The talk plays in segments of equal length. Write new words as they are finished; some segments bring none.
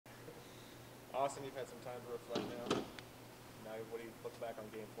Auston, you've had some time to reflect now. Now, what do you look back on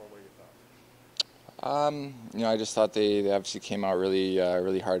Game 4? What are your thoughts? I just thought they obviously came out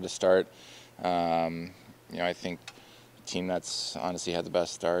really hard to start. I think the team that's honestly had the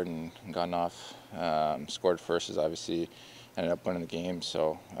best start and gotten off, scored first is obviously ended up winning the game.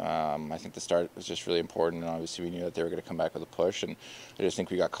 So I think the start was just really important, and obviously we knew that they were going to come back with a push. And I just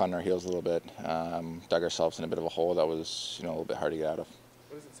think we got caught on our heels a little bit, dug ourselves in a bit of a hole that was a little bit hard to get out of.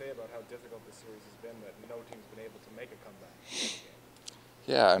 What does it say about how difficult this series has been that no team's been able to make a comeback?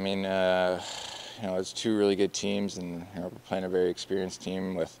 Yeah, I mean, it's two really good teams, and we're playing a very experienced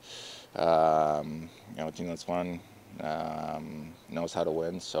team with, a team that's won, knows how to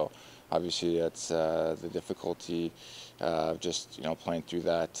win. So obviously, that's the difficulty of just playing through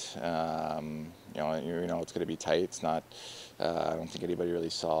that. It's going to be tight. It's not. I don't think anybody really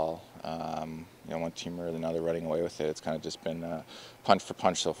saw one team or another running away with it. It's kind of just been punch for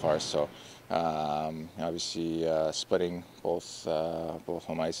punch so far. So obviously splitting both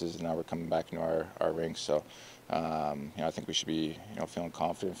home ices, and now we're coming back into our rink. So I think we should be feeling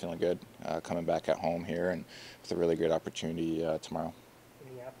confident, feeling good, coming back at home here, and with a really great opportunity tomorrow.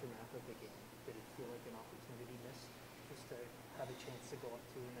 In the aftermath of the game, did it feel like an opportunity missed just to have a chance to go up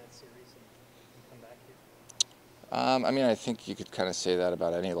 2 in that series and come back here? I think you could kind of say that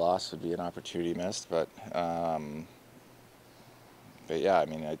about any loss would be an opportunity missed, but yeah, I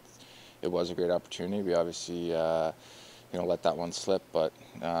mean, it was a great opportunity. We obviously let that one slip, but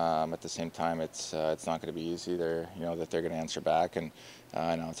at the same time, it's not going to be easy. That they're going to answer back, and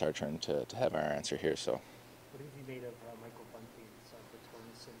I know it's our turn to have our answer here. So. What have you made of Michael Bunting's return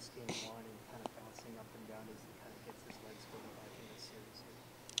since Game 1 and kind of bouncing up and down as he kind of gets his legs going back in this series here?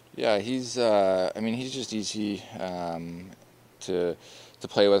 Yeah, he's just easy to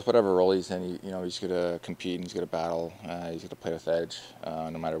play with. Whatever role he's in, he's going to compete and he's going to battle. He's going to play with edge,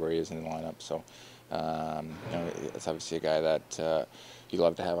 no matter where he is in the lineup. So, it's obviously a guy that you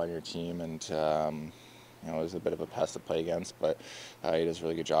love to have on your team, and is a bit of a pest to play against, but he does a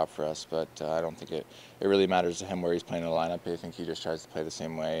really good job for us. But I don't think it really matters to him where he's playing in the lineup. I think he just tries to play the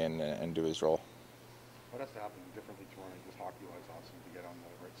same way and do his role. What has to happen differently tomorrow, just hockey-wise, Austin, to get on the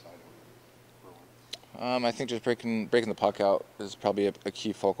right side of it? I think just breaking the puck out is probably a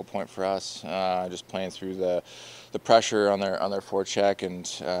key focal point for us. Just playing through the pressure on their forecheck and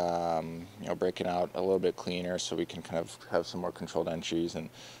breaking out a little bit cleaner, so we can kind of have some more controlled entries and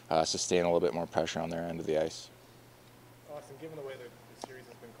sustain a little bit more pressure on their end of the ice. Austin, given the way the series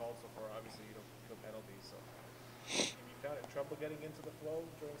has been called so far, obviously you don't feel penalties. So have you found it trouble getting into the flow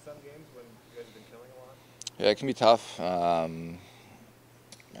during some games when you guys have been killing a lot? Yeah, it can be tough.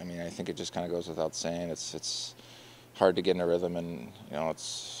 I think it just kind of goes without saying. It's hard to get in a rhythm, and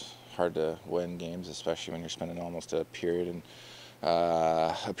it's hard to win games, especially when you're spending almost a period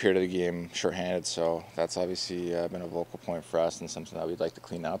of the game shorthanded. So that's obviously been a vocal point for us, and something that we'd like to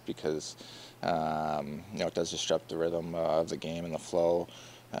clean up, because it does disrupt the rhythm of the game and the flow.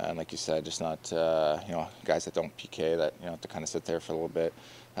 And like you said, just not guys that don't PK that have to kind of sit there for a little bit.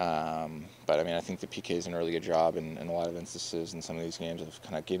 But I think the PK is an really good job in a lot of instances in some of these games of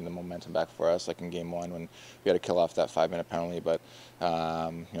kind of getting the momentum back for us, like in Game 1 when we had to kill off that 5-minute penalty. But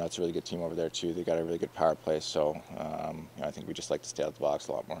it's a really good team over there too. They got a really good power play, so I think we just like to stay out of the box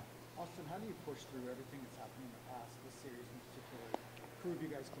a lot more. Auston, how do you push through everything that's happened in the past, this series in particular, prove you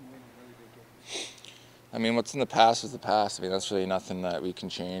guys can win in really big games? What's in the past is the past. That's really nothing that we can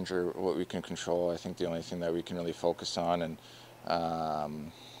change or what we can control. I think the only thing that we can really focus on and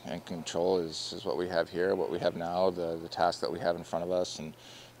control is what we have here, what we have now, the task that we have in front of us, and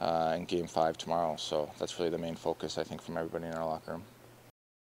in Game 5 tomorrow. So that's really the main focus, I think, from everybody in our locker room.